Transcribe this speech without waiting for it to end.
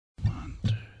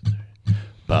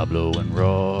Pablo and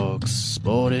Rourke's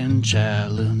Sporting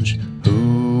Challenge.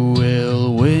 Who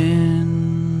will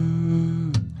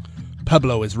win?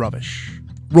 Pablo is rubbish.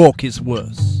 Rourke is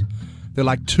worse. They're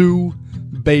like two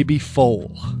baby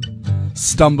foal,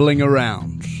 stumbling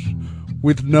around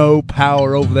with no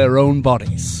power over their own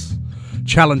bodies,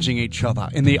 challenging each other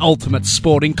in the ultimate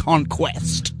sporting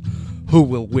conquest. Who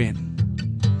will win?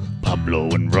 Pablo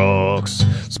and Rourke's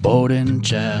Sporting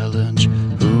Challenge.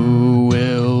 Who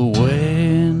will win?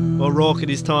 Well, Rourke, it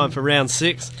is time for round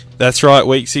 6. That's right,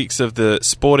 week 6 of the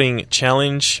Sporting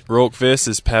Challenge. Rourke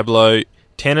versus Pablo.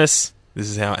 Tennis. This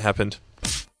is how it happened.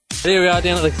 Here we are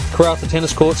down at the Karratha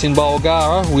tennis courts in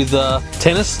Bulgara with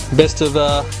tennis. Best of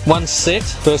one set,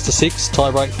 first to 6,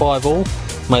 tie-break 5-all.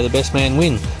 May the best man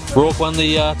win. Rourke won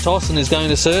the toss and is going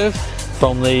to serve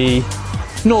from the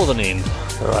northern end.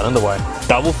 All right, underway.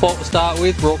 Double fault to start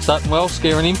with. Rourke's up well,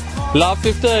 scaring him. Love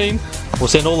 15. We'll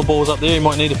send all the balls up there. He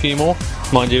might need a few more.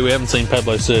 Mind you, we haven't seen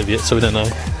Pablo serve yet, so we don't know.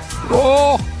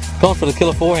 Oh! Gone for the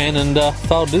killer forehand and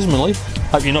failed dismally.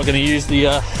 Hope you're not going to use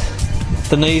the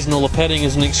knees and all the padding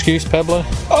as an excuse, Pablo.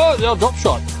 Oh, the old drop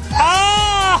shot.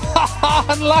 Ah!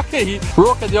 Unlucky.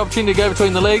 Rourke had the opportunity to go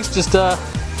between the legs, just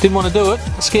didn't want to do it.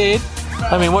 Scared.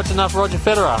 I mean, what's enough Roger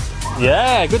Federer?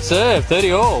 Yeah, good serve.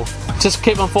 30 all. Just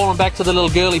keep on falling back to the little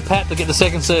girly pat to get the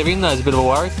second serve in. There's a bit of a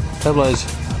worry. Pablo's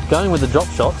going with the drop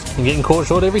shots and getting caught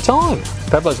short every time.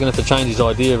 Pablo's going to have to change his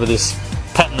idea of this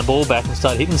patting the ball back and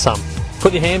start hitting some.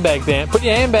 Put your handbag down. Put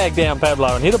your handbag down,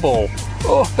 Pablo, and hit a ball.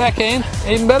 Oh, backhand.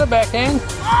 Even better backhand.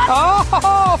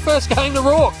 Oh, first game to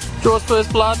Rourke. Draws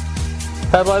first blood.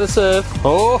 Pablo to serve.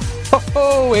 Oh,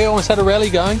 we almost had a rally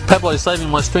going. Pablo's saving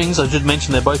my strings. I should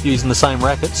mention they're both using the same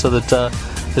racket so that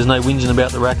there's no whinging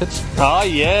about the rackets. Oh,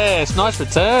 yes. Nice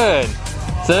return.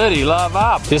 30, love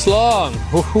up. This long.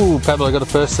 Ooh, Pablo got a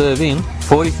first serve in.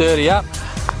 40-30 up.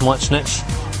 Might snatch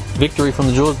victory from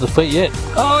the jaws of defeat yet.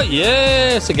 Oh,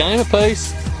 yes. A game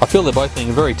apiece. I feel they're both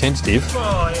being very tentative.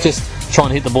 Oh, yeah. Just trying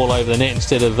to hit the ball over the net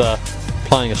instead of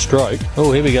playing a stroke.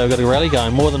 Oh, here we go. Got a rally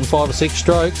going. More than 5 or 6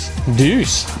 strokes.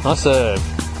 Deuce. Nice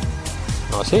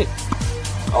serve. Nice hit.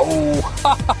 Oh,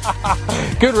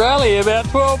 good rally, about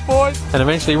 12 points. And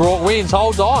eventually Rourke wins,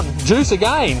 holds on. Juice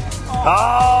again.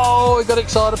 Oh, he got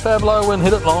excited, Pablo, and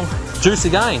hit it long. Juice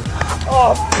again.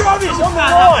 Oh, rubbish on the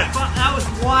line. That was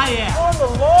way out. On the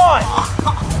line.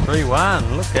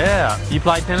 3-1, look out. You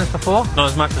played tennis before? Not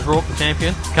as much as Rourke, the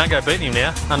champion. Can't go beating him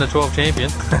now, under 12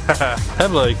 champion.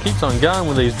 Pablo keeps on going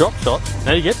with these drop shots.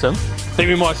 Now he gets them. Think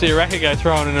we might see a racket go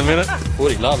thrown in a minute.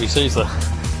 Would he love, he sees the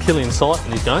kill in sight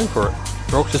and he's going for it.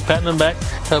 Rourke's just patting them back.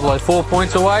 Pablo's 4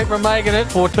 points away from making it.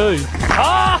 4-2.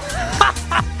 Ah!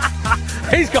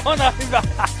 He's gone over.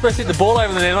 Press hit the ball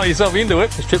over the net, not yourself into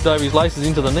it. Just tripped over his laces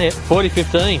into the net.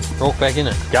 40-15. Rourke back in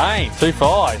it. Game.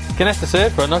 2-5. Gonna have to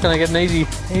serve for it. Not gonna get an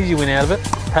easy win out of it.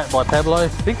 Pat by Pablo.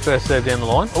 Big first serve down the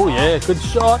line. Oh yeah, good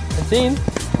shot. It's in.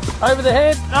 Over the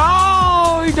head.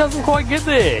 Oh, he doesn't quite get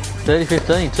there.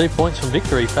 30-15. 2 points from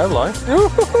victory, Pablo.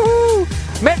 Ooh,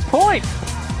 match point.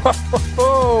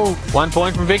 1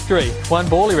 point from victory. 1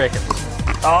 ball, he reckons.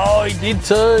 Oh, he did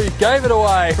too. Gave it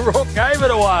away. Rourke gave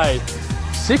it away.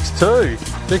 6-2.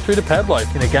 Victory to Pablo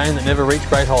in a game that never reached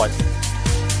great heights.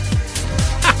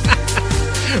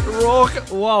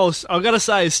 Rourke Walsh. I've got to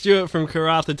say, Stuart from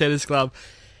Karratha Tennis Club,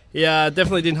 yeah,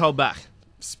 definitely didn't hold back.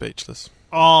 Speechless.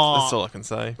 Oh, That's all I can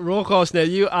say. Rourke Walsh, now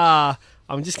you are,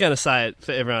 I'm just going to say it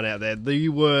for everyone out there, the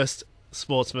worst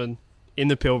sportsman in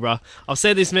the Pilbara. I've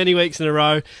said this many weeks in a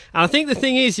row, and I think the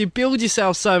thing is, you billed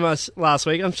yourself so much last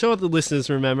week. I'm sure the listeners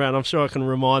remember, and I'm sure I can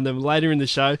remind them later in the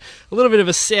show. A little bit of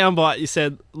a soundbite you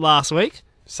said last week.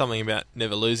 Something about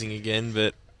never losing again,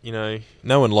 but, you know,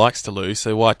 no one likes to lose,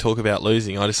 so why talk about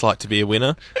losing? I just like to be a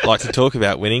winner, like to talk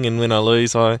about winning, and when I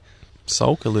lose, I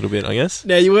sulk a little bit, I guess.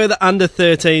 Now, you were the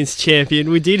under-13s champion.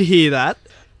 We did hear that.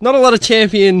 Not a lot of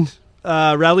champion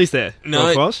rallies there.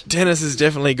 No, tennis has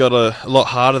definitely got a lot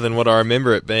harder than what I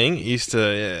remember it being. Used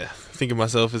to think of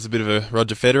myself as a bit of a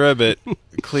Roger Federer, but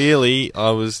clearly I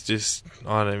was just,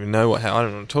 I don't even know I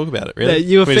don't want to talk about it, really.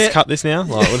 You were Can we just cut this now?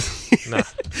 No.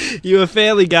 You were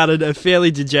fairly gutted and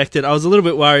fairly dejected. I was a little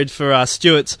bit worried for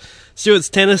Stuart's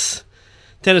tennis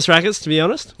rackets, to be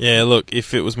honest. Yeah, look,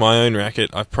 if it was my own racket,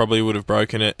 I probably would have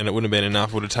broken it and it wouldn't have been enough.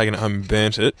 I would have taken it home and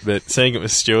burnt it. But seeing it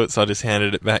was Stuart's, I just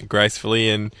handed it back gracefully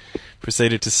and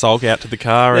proceeded to sulk out to the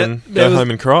car and go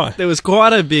home and cry. There was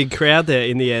quite a big crowd there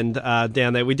in the end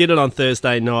down there. We did it on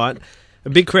Thursday night. A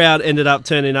big crowd ended up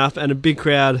turning up and a big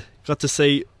crowd got to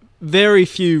see very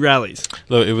few rallies.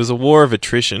 Look, it was a war of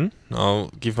attrition. I'll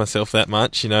give myself that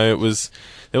much. You know,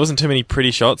 there wasn't too many pretty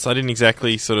shots. I didn't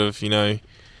exactly sort of,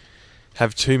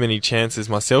 have too many chances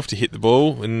myself to hit the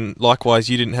ball, and likewise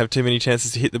you didn't have too many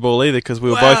chances to hit the ball either, because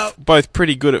we were both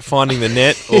pretty good at finding the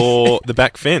net or the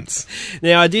back fence.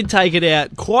 Now, I did take it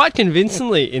out quite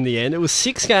convincingly in the end. It was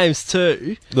 6 games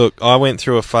too. Look, I went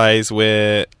through a phase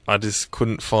where I just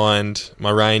couldn't find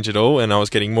my range at all, and I was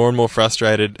getting more and more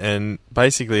frustrated, and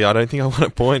basically I don't think I won a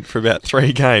point for about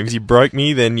 3 games. You broke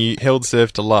me, then you held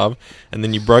serve to love, and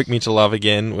then you broke me to love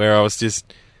again, where I was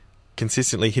just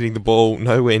consistently hitting the ball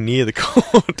nowhere near the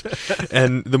court.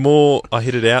 And the more I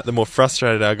hit it out, the more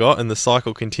frustrated I got, and the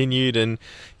cycle continued. And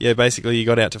yeah, basically you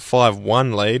got out to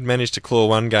 5-1 lead, managed to claw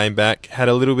 1 game back, had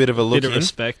a little bit of a look in.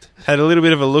 Respect. Had a little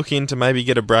bit of a look in to maybe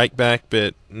get a break back,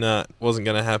 but nah, wasn't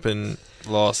going to happen.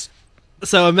 Lost.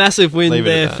 So a massive win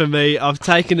there for me. I've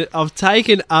taken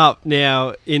up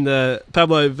now in the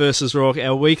Pablo versus Rourke,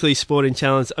 our weekly sporting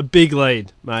challenge, a big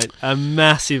lead, mate. A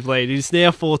massive lead. It's now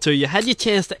 4-2. You had your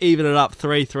chance to even it up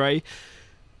 3-3.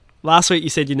 Last week you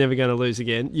said you're never going to lose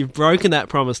again. You've broken that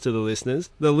promise to the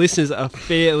listeners. The listeners are I'm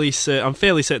fairly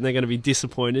certain they're going to be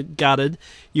disappointed, gutted.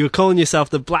 You were calling yourself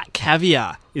the Black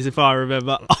Caviar, if I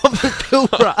remember, of the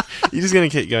Pilbara. You're just going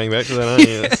to keep going back to that, aren't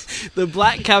you? Yeah, the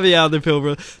Black Caviar of the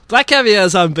Pilbara. Black Caviar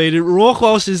is unbeaten. Rourke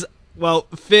Walsh is, well,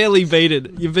 fairly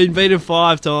beaten. You've been beaten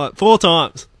 4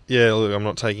 times. Yeah, look, I'm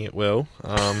not taking it well.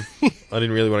 I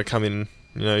didn't really want to come in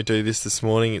do this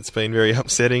morning. It's been very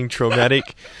upsetting,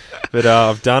 traumatic. But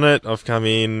I've done it. I've come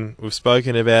in. We've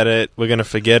spoken about it. We're going to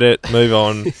forget it. Move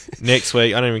on. Next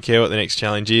week, I don't even care what the next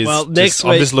challenge is. Well, next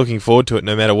week, I'm just looking forward to it.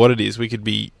 No matter what it is, it could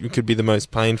be the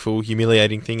most painful,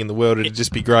 humiliating thing in the world. It'd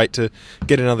just be great to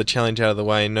get another challenge out of the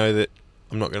way and know that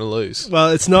I'm not going to lose. Well,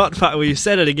 it's not fun. Well, you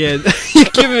said it again. You're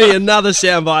giving me another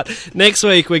soundbite. Next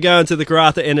week, we're going to the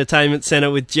Karratha Entertainment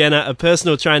Centre with Jenna, a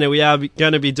personal trainer. We are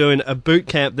going to be doing a boot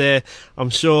camp there, I'm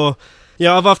sure.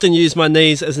 I've often used my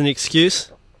knees as an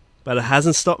excuse, but it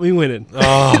hasn't stopped me winning.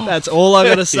 Oh. That's all I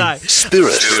got to say.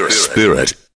 Spirit.